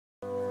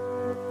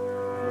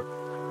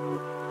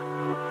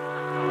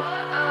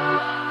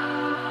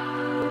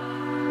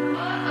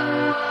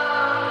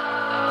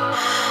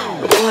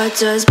What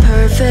does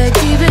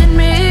perfect even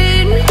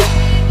mean?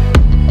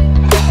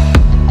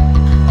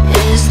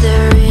 Is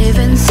there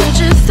even such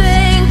a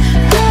thing?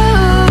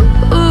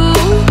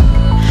 Ooh,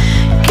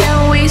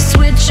 can we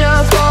switch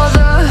up all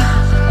the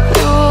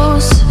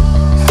rules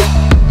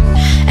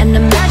and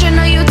imagine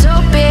a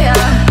utopia?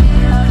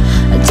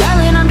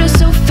 Darling, I'm just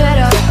so fed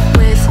up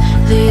with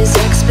these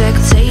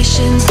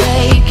expectations.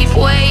 They keep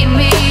weighing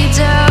me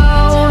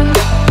down.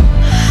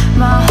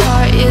 My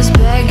heart is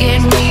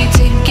begging me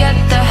to get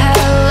the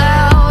hell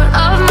out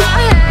of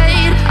my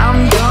head.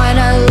 I'm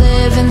gonna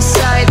live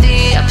inside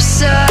the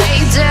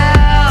upside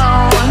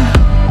down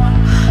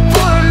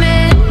for a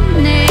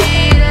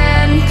minute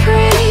and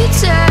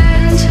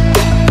pretend,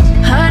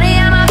 honey,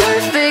 I'm a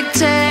perfect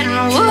 10.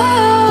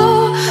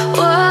 Whoa,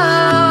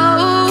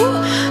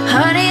 whoa,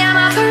 honey, I'm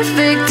a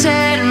perfect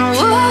 10.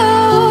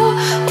 Whoa,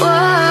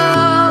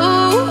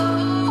 whoa,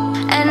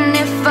 and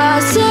if I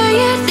say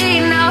it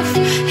enough,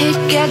 it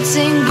gets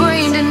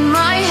ingrained in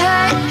my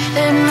head,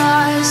 and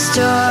I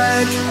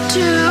start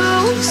to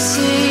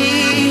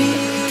see,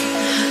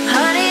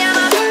 honey, I'm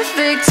a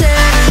perfect 10.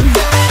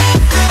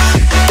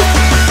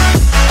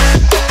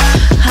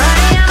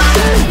 Honey, I'm a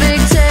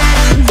perfect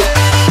 10.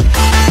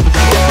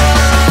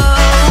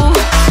 Whoa,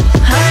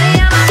 honey,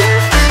 I'm a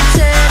perfect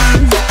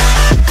 10.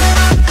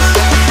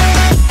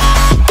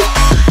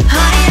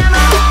 Honey, I'm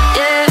a,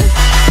 yeah.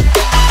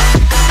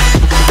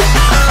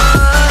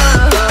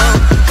 Oh,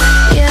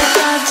 yeah,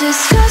 I've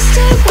discussed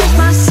it with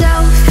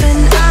myself,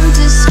 and I'm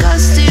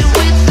disgusted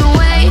with the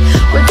way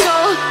we're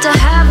told to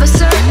have a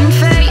certain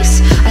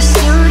face, a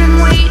certain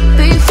weight,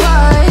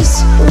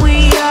 because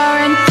we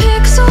aren't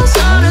pixels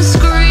on a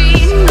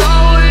screen. No,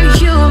 we're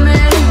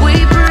human, we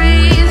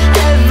breathe.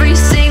 Every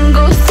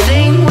single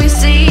thing we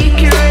see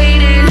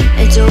curated,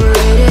 it's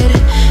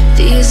overrated.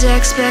 These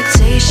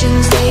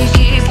expectations, they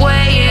keep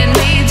weighing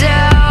me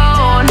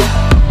down.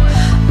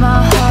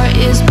 My heart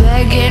is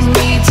begging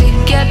me to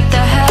get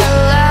the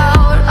hell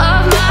out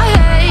of my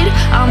head.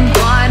 I'm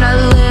gonna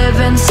live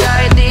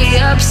inside the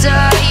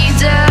upside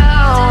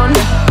down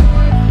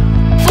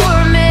for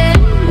a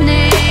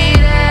minute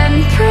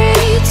and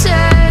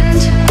pretend,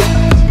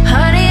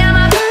 honey, I'm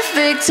a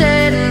perfect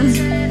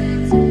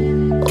 10.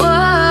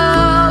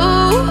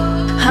 Whoa,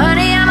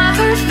 honey, I'm a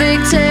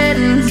perfect 10.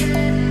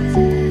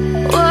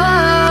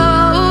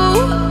 Whoa,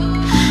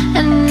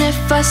 and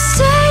if I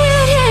say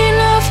it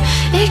enough,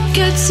 it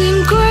gets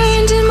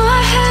ingrained in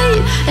my head,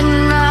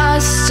 and I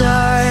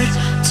start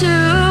to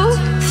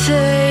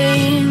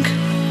think,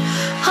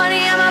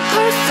 honey, I'm a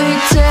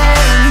perfect 10.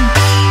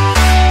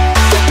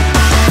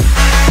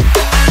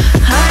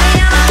 Honey,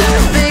 I'm a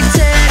perfect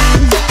 10.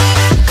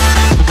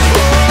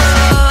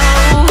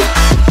 Whoa,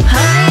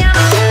 honey, I'm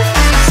a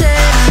perfect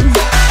 10.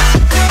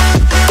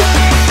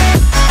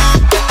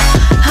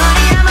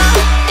 Honey, I'm a,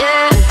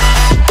 yeah.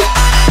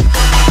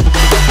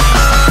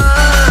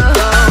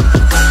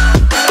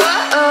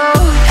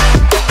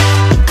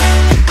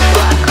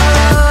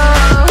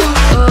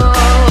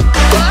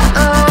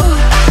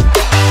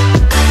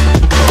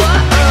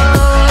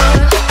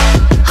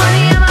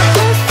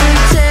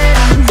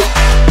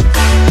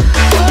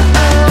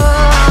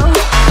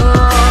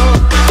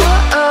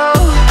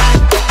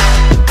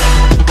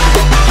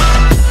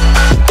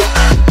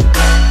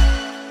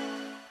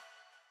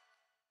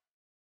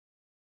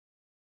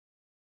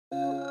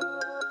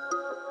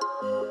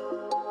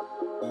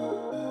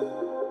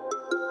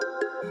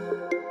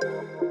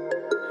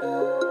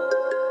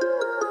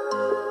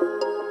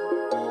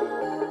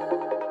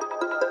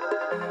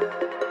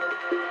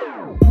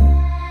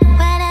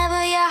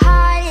 Whenever your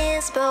heart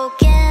is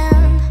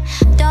broken,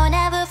 don't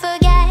ever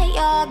forget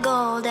you're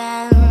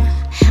golden.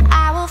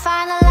 I will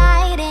find the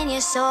light in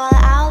your soul.